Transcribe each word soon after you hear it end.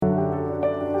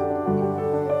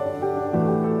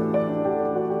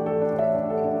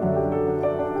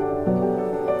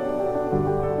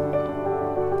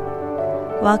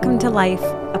Welcome to Life,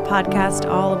 a podcast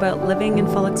all about living in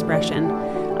full expression.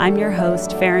 I'm your host,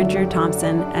 Farringer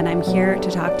Thompson, and I'm here to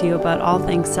talk to you about all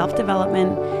things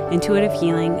self-development, intuitive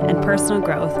healing, and personal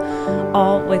growth,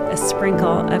 all with a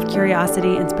sprinkle of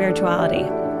curiosity and spirituality.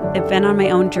 I've been on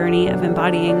my own journey of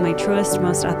embodying my truest,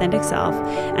 most authentic self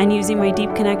and using my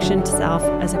deep connection to self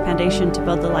as a foundation to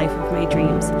build the life of my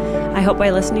dreams. I hope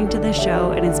by listening to this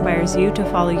show, it inspires you to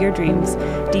follow your dreams,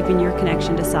 deepen your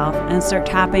connection to self, and start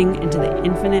tapping into the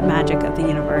infinite magic of the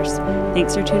universe.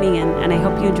 Thanks for tuning in, and I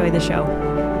hope you enjoy the show.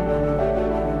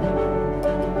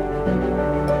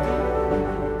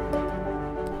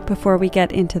 Before we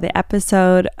get into the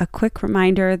episode, a quick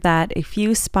reminder that a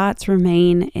few spots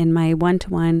remain in my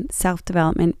one-to-one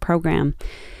self-development program.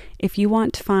 If you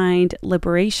want to find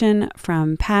liberation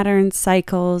from patterns,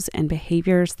 cycles, and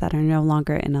behaviors that are no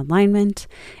longer in alignment,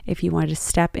 if you want to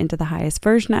step into the highest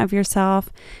version of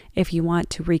yourself, if you want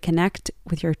to reconnect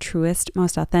with your truest,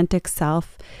 most authentic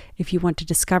self, if you want to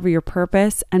discover your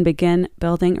purpose and begin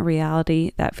building a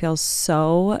reality that feels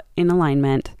so in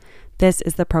alignment, this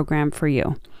is the program for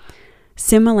you.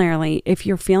 Similarly, if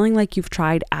you're feeling like you've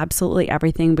tried absolutely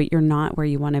everything, but you're not where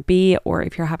you want to be, or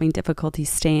if you're having difficulty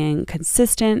staying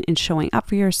consistent in showing up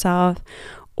for yourself,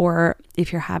 or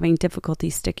if you're having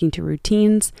difficulty sticking to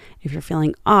routines, if you're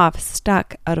feeling off,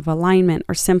 stuck, out of alignment,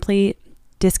 or simply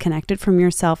disconnected from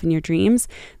yourself and your dreams,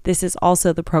 this is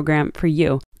also the program for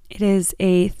you. It is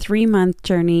a 3-month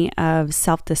journey of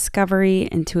self-discovery,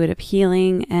 intuitive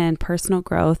healing, and personal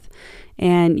growth.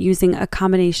 And using a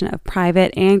combination of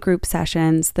private and group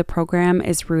sessions, the program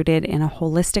is rooted in a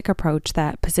holistic approach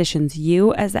that positions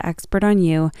you as the expert on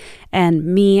you and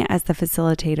me as the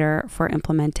facilitator for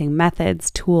implementing methods,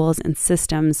 tools, and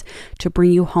systems to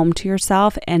bring you home to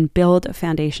yourself and build a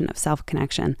foundation of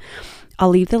self-connection. I'll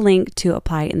leave the link to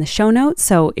apply in the show notes,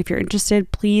 so if you're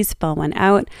interested, please fill one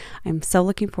out. I'm so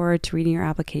looking forward to reading your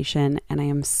application, and I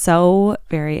am so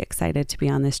very excited to be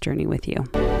on this journey with you.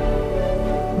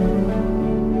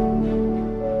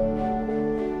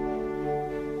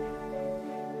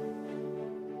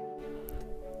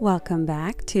 Welcome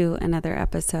back to another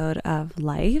episode of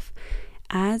Life.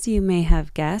 As you may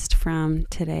have guessed from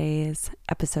today's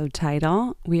episode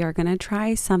title, we are going to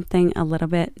try something a little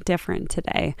bit different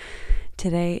today.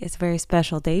 Today is a very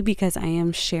special day because I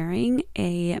am sharing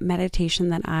a meditation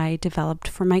that I developed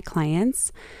for my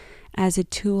clients as a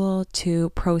tool to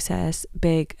process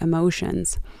big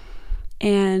emotions.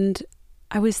 And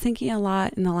I was thinking a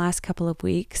lot in the last couple of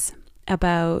weeks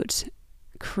about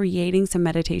creating some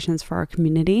meditations for our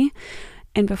community.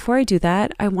 And before I do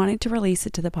that, I wanted to release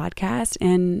it to the podcast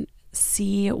and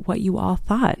see what you all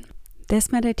thought.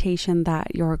 This meditation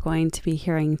that you're going to be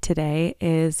hearing today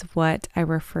is what I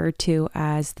refer to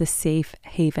as the Safe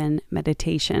Haven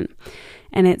meditation.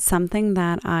 And it's something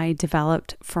that I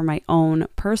developed for my own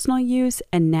personal use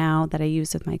and now that I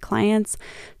use with my clients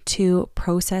to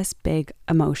process big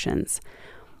emotions.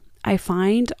 I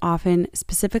find often,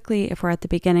 specifically if we're at the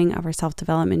beginning of our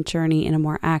self-development journey in a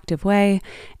more active way,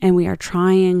 and we are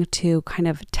trying to kind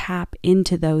of tap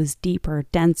into those deeper,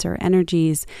 denser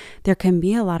energies, there can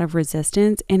be a lot of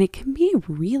resistance, and it can be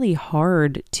really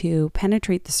hard to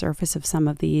penetrate the surface of some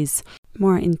of these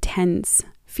more intense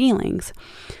feelings.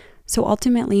 So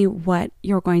ultimately, what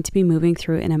you're going to be moving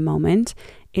through in a moment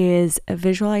is a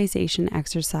visualization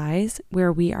exercise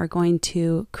where we are going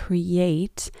to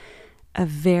create a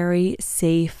very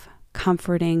safe,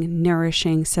 comforting,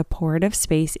 nourishing, supportive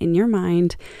space in your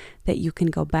mind that you can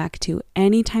go back to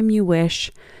anytime you wish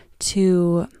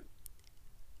to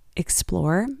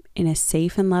explore in a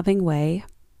safe and loving way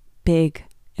big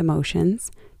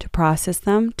emotions, to process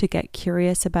them, to get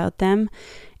curious about them,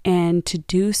 and to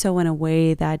do so in a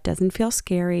way that doesn't feel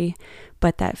scary,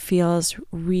 but that feels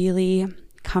really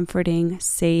comforting,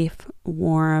 safe,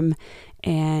 warm,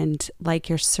 and like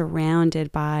you're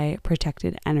surrounded by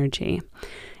protected energy.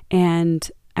 And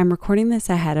I'm recording this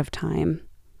ahead of time.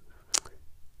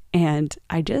 And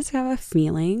I just have a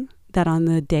feeling that on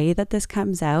the day that this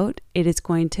comes out, it is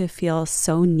going to feel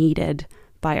so needed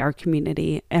by our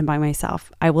community and by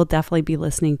myself. I will definitely be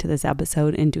listening to this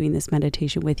episode and doing this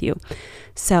meditation with you.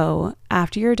 So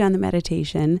after you're done the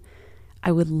meditation,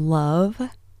 I would love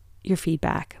your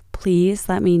feedback. Please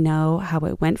let me know how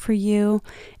it went for you.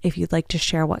 If you'd like to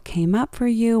share what came up for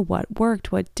you, what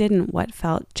worked, what didn't, what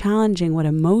felt challenging, what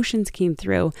emotions came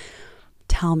through,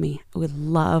 tell me. I would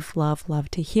love, love,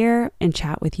 love to hear and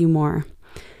chat with you more.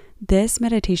 This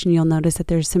meditation, you'll notice that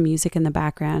there's some music in the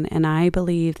background, and I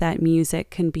believe that music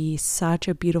can be such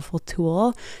a beautiful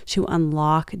tool to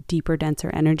unlock deeper, denser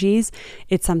energies.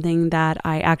 It's something that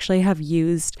I actually have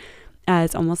used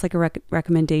as almost like a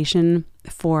recommendation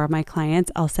for my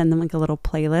clients. I'll send them like a little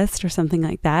playlist or something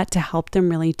like that to help them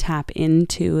really tap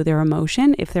into their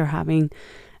emotion if they're having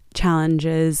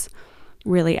challenges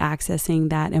really accessing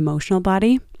that emotional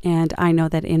body. And I know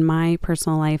that in my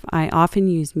personal life, I often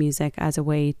use music as a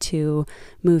way to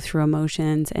move through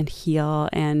emotions and heal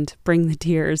and bring the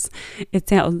tears. It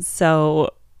sounds so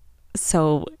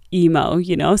emo,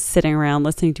 sitting around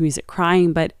listening to music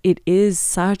crying, but it is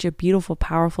such a beautiful,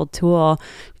 powerful tool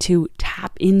to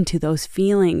tap into those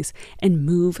feelings and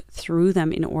move through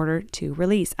them in order to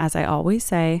release. As I always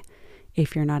say,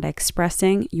 if you're not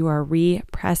expressing, you are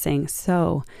repressing.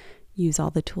 So use all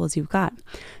the tools you've got.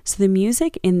 So the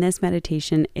music in this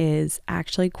meditation is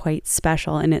actually quite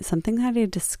special, and it's something that I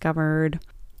discovered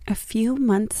a few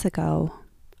months ago.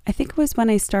 I think it was when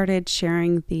I started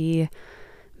sharing the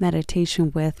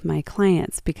meditation with my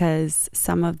clients, because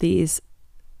some of these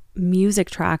music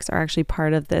tracks are actually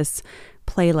part of this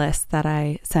playlist that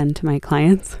I send to my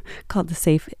clients called the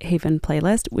Safe Haven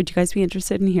playlist. Would you guys be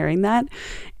interested in hearing that?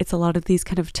 It's a lot of these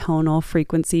kind of tonal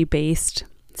frequency based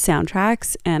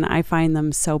soundtracks, and I find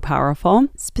them so powerful,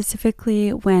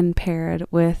 specifically when paired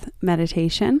with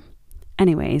meditation.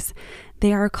 Anyways,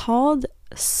 they are called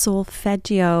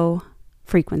solfeggio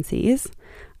frequencies.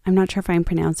 I'm not sure if I'm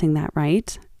pronouncing that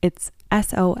right. It's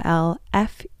SOLFEGGIO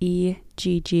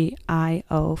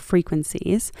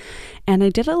frequencies. And I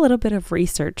did a little bit of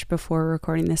research before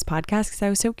recording this podcast because I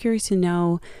was so curious to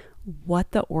know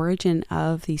what the origin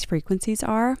of these frequencies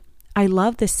are. I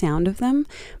love the sound of them,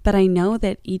 but I know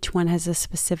that each one has a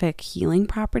specific healing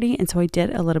property. And so I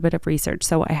did a little bit of research.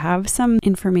 So I have some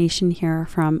information here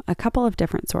from a couple of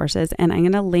different sources, and I'm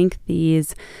going to link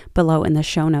these below in the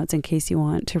show notes in case you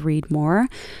want to read more.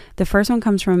 The first one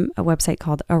comes from a website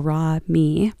called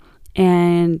Ara.me,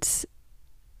 and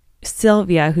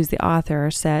Sylvia, who's the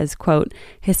author, says, quote,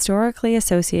 historically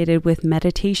associated with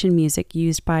meditation music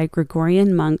used by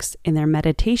Gregorian monks in their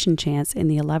meditation chants in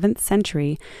the 11th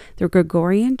century, the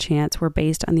Gregorian chants were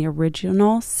based on the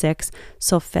original 6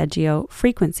 solfeggio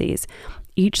frequencies.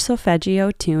 Each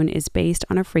solfeggio tune is based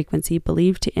on a frequency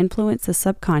believed to influence the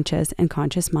subconscious and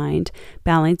conscious mind,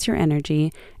 balance your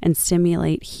energy, and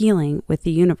stimulate healing with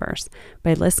the universe.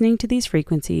 By listening to these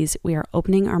frequencies, we are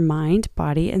opening our mind,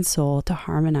 body, and soul to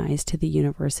harmonize to the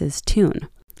universe's tune.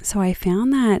 So I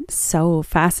found that so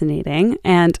fascinating,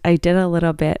 and I did a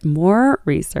little bit more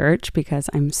research because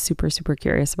I'm super, super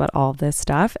curious about all of this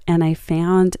stuff. And I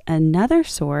found another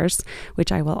source,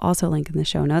 which I will also link in the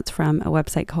show notes, from a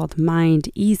website called Mind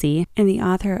Easy. And the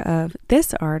author of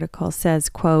this article says,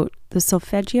 quote, the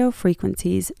solfeggio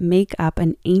frequencies make up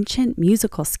an ancient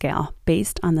musical scale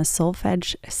based on the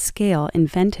solfege scale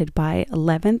invented by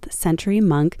 11th century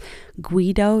monk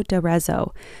Guido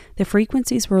d'Arezzo. The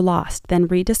frequencies were lost, then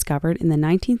rediscovered in the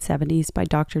 1970s by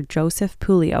Dr. Joseph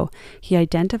Puglio. He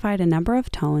identified a number of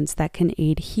tones that can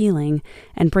aid healing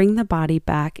and bring the body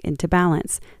back into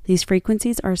balance. These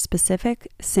frequencies are specific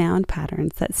sound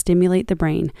patterns that stimulate the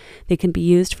brain. They can be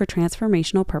used for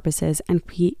transformational purposes and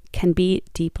can be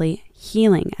deeply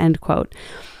healing, end quote.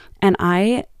 And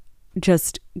I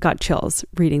just got chills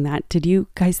reading that. Did you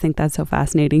guys think that's so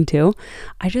fascinating too?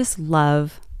 I just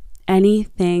love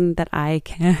anything that I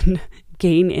can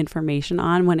gain information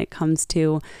on when it comes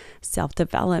to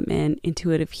self-development,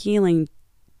 intuitive healing,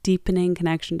 deepening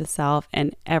connection to self,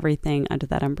 and everything under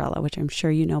that umbrella, which I'm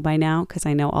sure you know by now because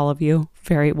I know all of you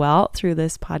very well through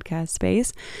this podcast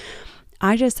space.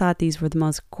 I just thought these were the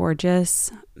most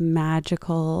gorgeous,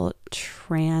 magical,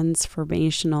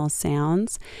 transformational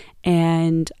sounds,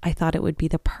 and I thought it would be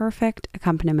the perfect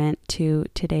accompaniment to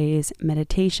today's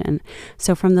meditation.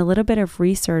 So from the little bit of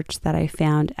research that I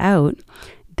found out,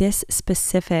 this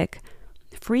specific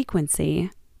frequency,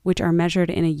 which are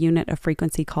measured in a unit of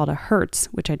frequency called a hertz,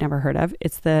 which I'd never heard of.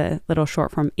 It's the little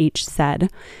short form HZ.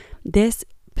 This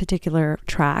particular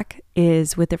track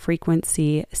is with the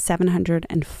frequency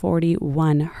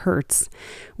 741 hertz,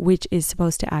 which is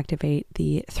supposed to activate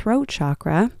the throat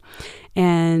chakra.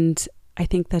 And I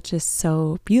think that's just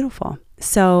so beautiful.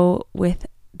 So with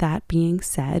that being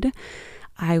said,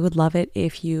 I would love it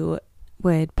if you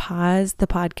would pause the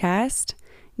podcast,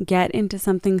 get into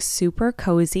something super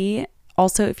cozy.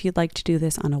 Also, if you'd like to do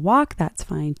this on a walk, that's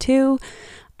fine too.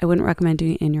 I wouldn't recommend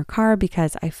doing it in your car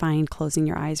because I find closing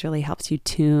your eyes really helps you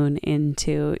tune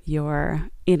into your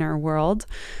inner world.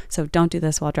 So don't do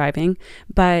this while driving.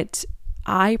 But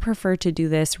I prefer to do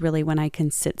this really when I can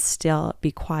sit still,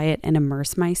 be quiet, and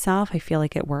immerse myself. I feel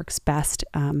like it works best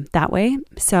that way.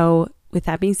 So with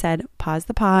that being said, pause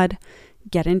the pod,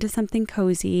 get into something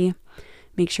cozy.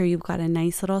 Make sure you've got a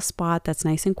nice little spot that's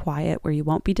nice and quiet where you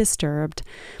won't be disturbed.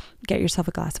 get yourself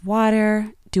a glass of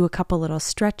water, do a couple little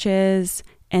stretches,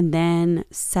 and then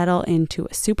settle into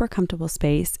a super comfortable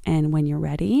space. And when you're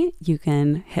ready, you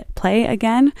can hit play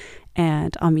again,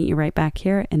 and I'll meet you right back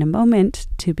here in a moment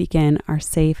to begin our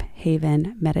safe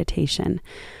haven meditation.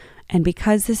 And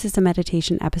because this is a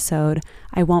meditation episode,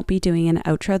 I won't be doing an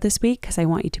outro this week because I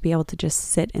want you to be able to just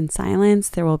sit in silence.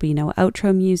 There will be no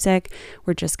outro music.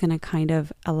 We're just going to kind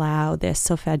of allow this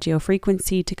solfeggio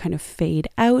frequency to kind of fade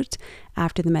out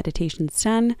after the meditation's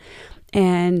done.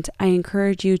 And I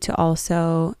encourage you to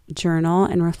also journal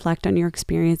and reflect on your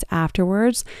experience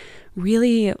afterwards.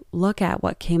 Really look at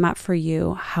what came up for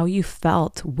you, how you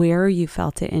felt, where you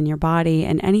felt it in your body,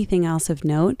 and anything else of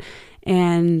note.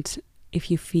 And if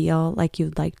you feel like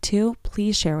you'd like to,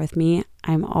 please share with me.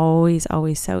 I'm always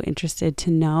so interested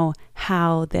to know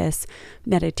how this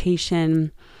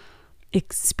meditation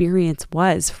experience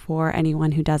was for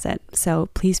anyone who does it. So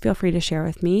please feel free to share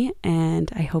with me, and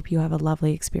I hope you have a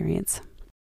lovely experience.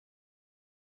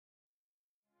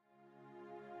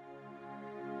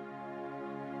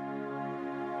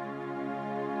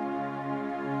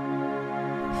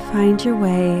 Find your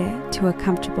way to a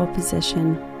comfortable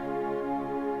position.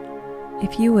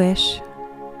 If you wish,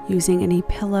 using any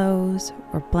pillows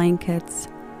or blankets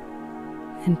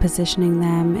and positioning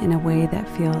them in a way that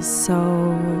feels so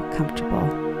comfortable.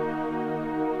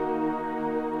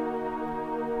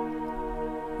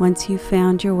 Once you've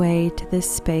found your way to this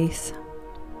space,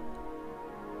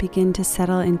 begin to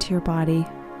settle into your body.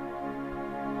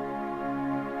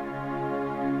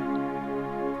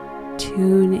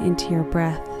 Tune into your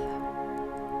breath.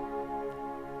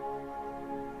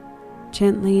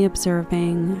 Gently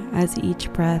observing as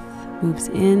each breath moves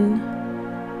in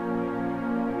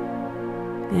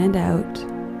and out,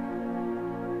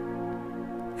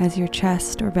 as your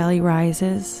chest or belly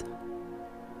rises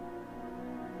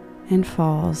and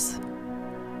falls,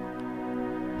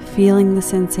 feeling the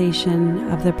sensation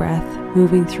of the breath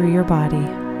moving through your body,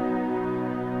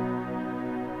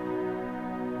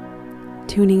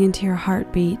 tuning into your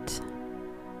heartbeat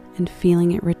and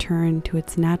feeling it return to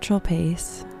its natural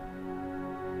pace.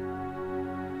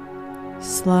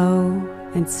 Slow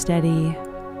and steady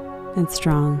and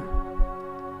strong.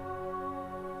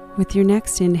 With your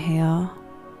next inhale,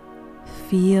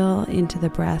 feel into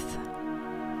the breath.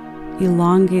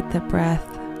 Elongate the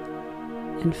breath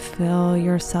and fill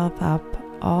yourself up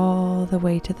all the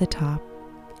way to the top.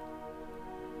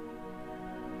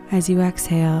 As you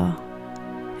exhale,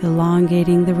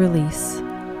 elongating the release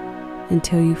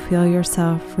until you feel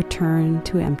yourself return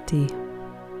to empty.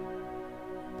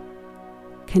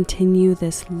 Continue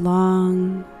this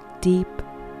long, deep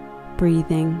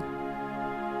breathing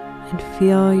and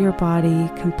feel your body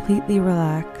completely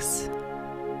relax,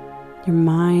 your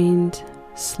mind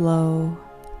slow,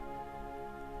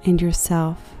 and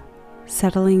yourself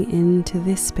settling into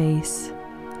this space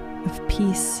of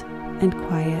peace and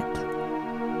quiet.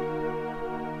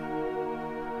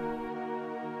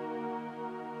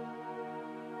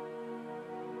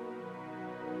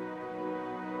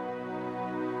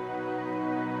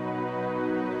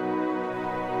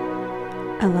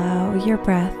 Allow your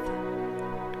breath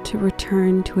to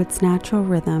return to its natural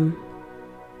rhythm,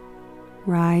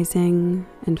 rising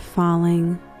and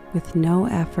falling with no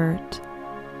effort,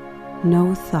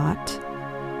 no thought.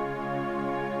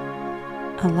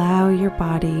 Allow your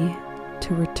body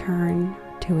to return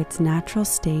to its natural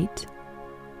state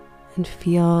and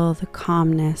feel the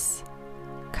calmness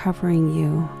covering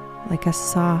you like a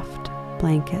soft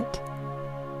blanket.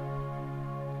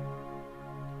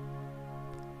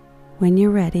 When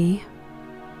you're ready,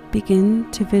 begin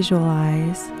to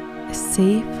visualize a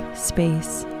safe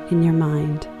space in your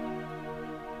mind.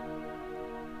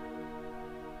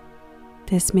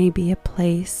 This may be a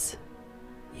place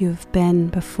you've been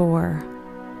before,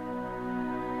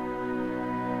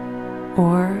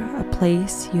 or a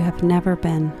place you have never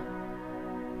been.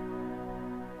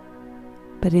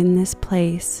 But in this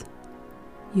place,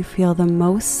 you feel the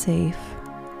most safe,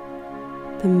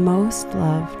 the most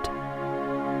loved,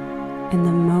 and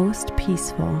the most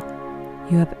peaceful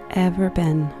you have ever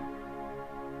been.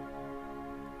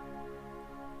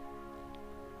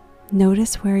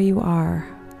 Notice where you are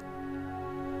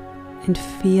and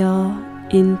feel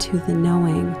into the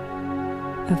knowing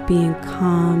of being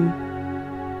calm,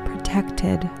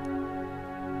 protected,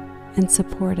 and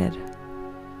supported.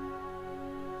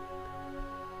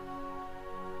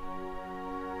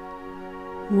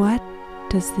 What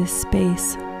does this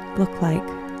space look like?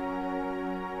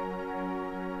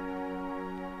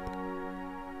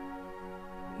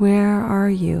 Where are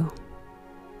you?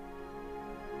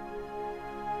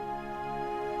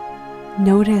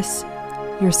 Notice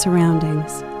your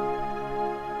surroundings.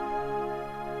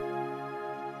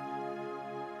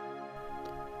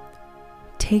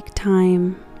 take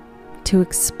time to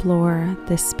explore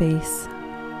this space.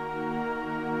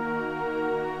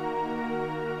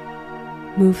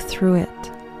 Move through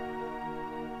it.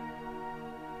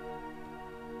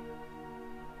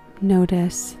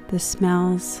 Notice the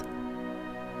smells,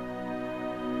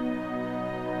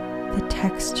 the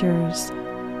textures,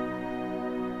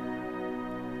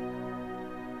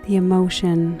 the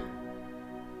emotion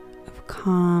of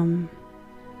calm,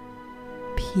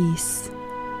 peace,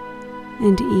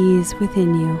 and ease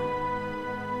within you.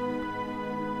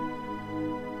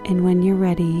 And when you're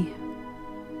ready,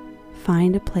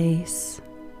 find a place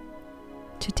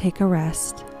to take a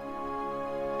rest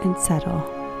and settle.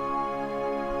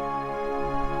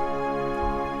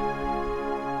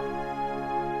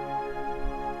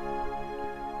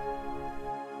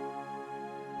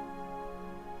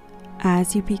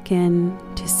 As you begin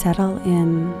to settle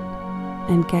in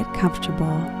and get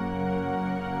comfortable,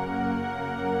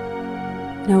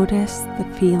 notice the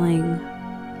feeling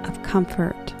of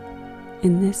comfort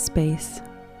in this space.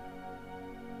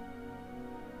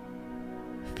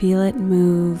 Feel it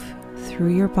move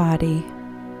through your body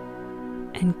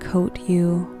and coat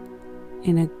you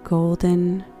in a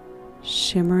golden,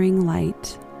 shimmering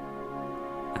light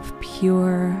of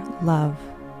pure love.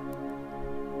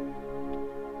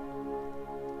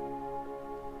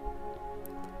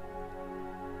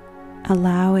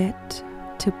 Allow it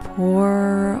to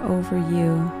pour over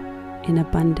you in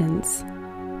abundance,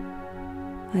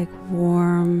 like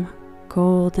warm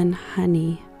golden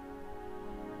honey,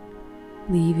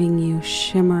 leaving you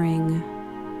shimmering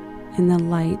in the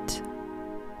light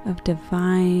of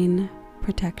divine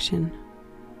protection.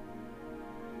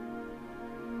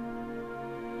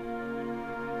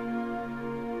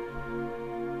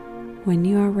 When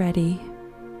you are ready,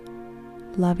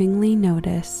 lovingly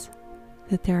notice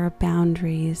that there are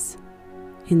boundaries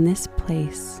in this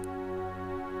place,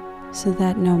 so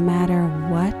that no matter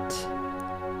what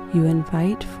you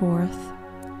invite forth,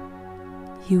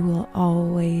 you will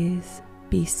always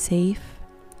be safe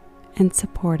and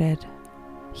supported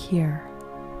here.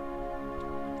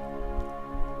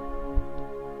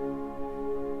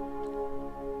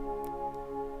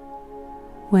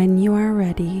 When you are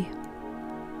ready,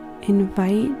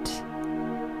 invite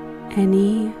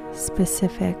any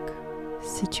specific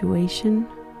situation,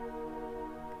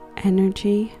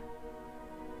 energy,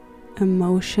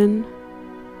 emotion,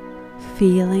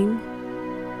 feeling,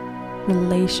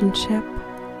 relationship,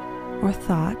 or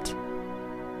thought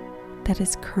that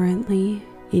is currently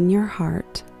in your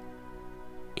heart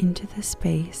into the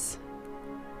space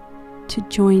to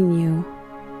join you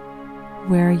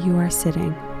where you are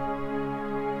sitting.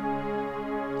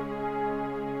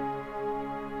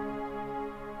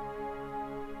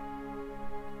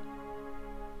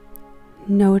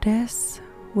 Notice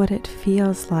what it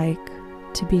feels like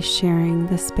to be sharing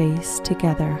the space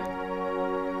together.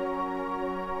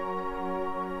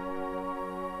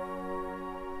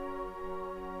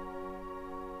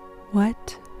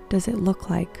 What does it look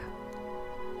like?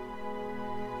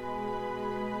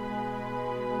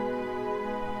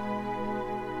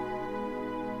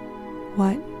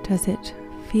 What does it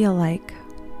feel like?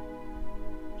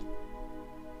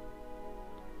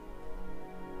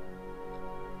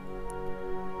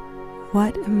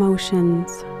 What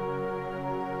emotions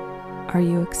are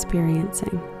you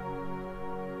experiencing?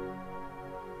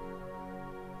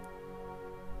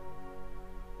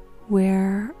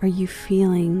 Where are you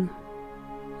feeling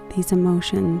these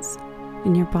emotions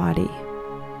in your body?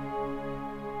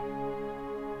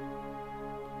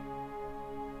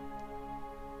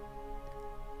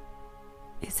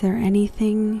 Is there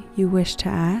anything you wish to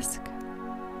ask?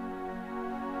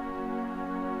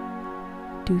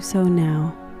 Do so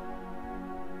now.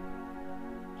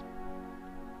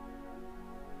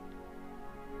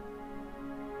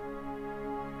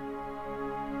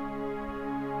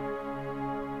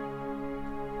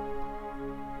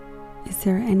 Is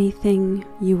there anything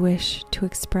you wish to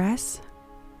express?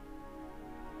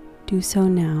 Do so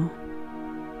now.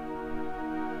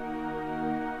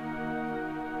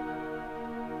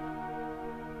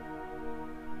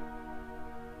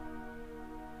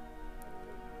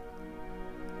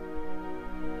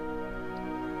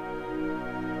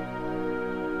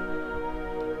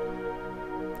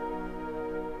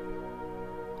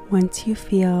 Once you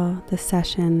feel the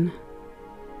session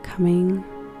coming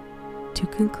to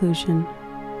conclusion,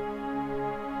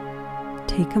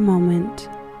 take a moment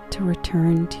to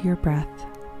return to your breath.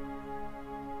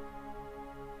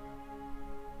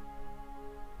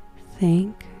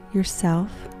 Thank yourself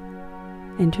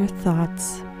and your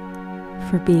thoughts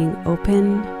for being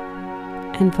open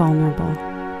and vulnerable.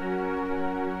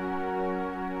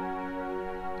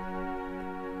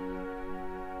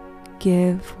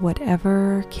 give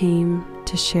whatever came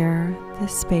to share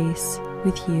this space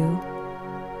with you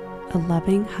a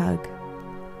loving hug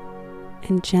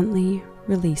and gently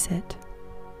release it.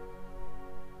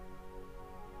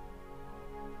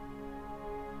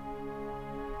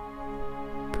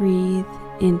 Breathe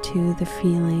into the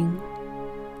feeling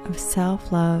of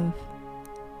self-love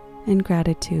and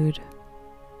gratitude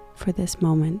for this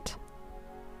moment.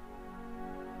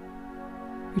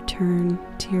 Return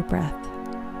to your breath.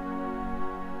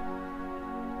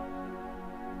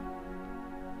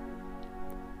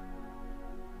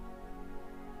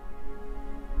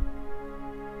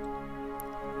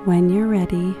 When you're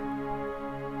ready,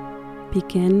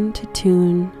 begin to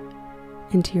tune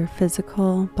into your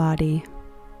physical body.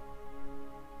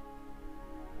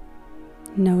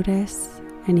 Notice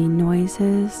any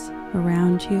noises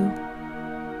around you,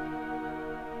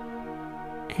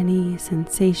 any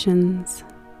sensations,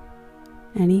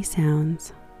 any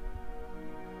sounds.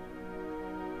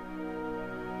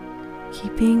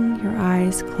 Keeping your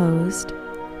eyes closed,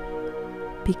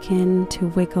 begin to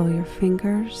wiggle your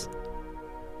fingers,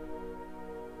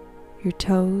 your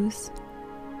toes,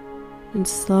 and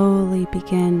slowly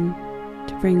begin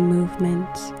to bring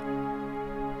movement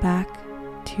back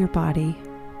to your body.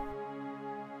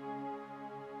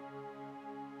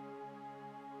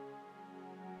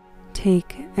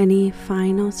 Take any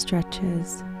final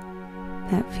stretches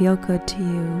that feel good to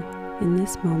you in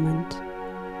this moment.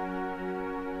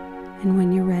 And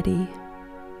when you're ready,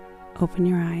 open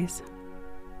your eyes.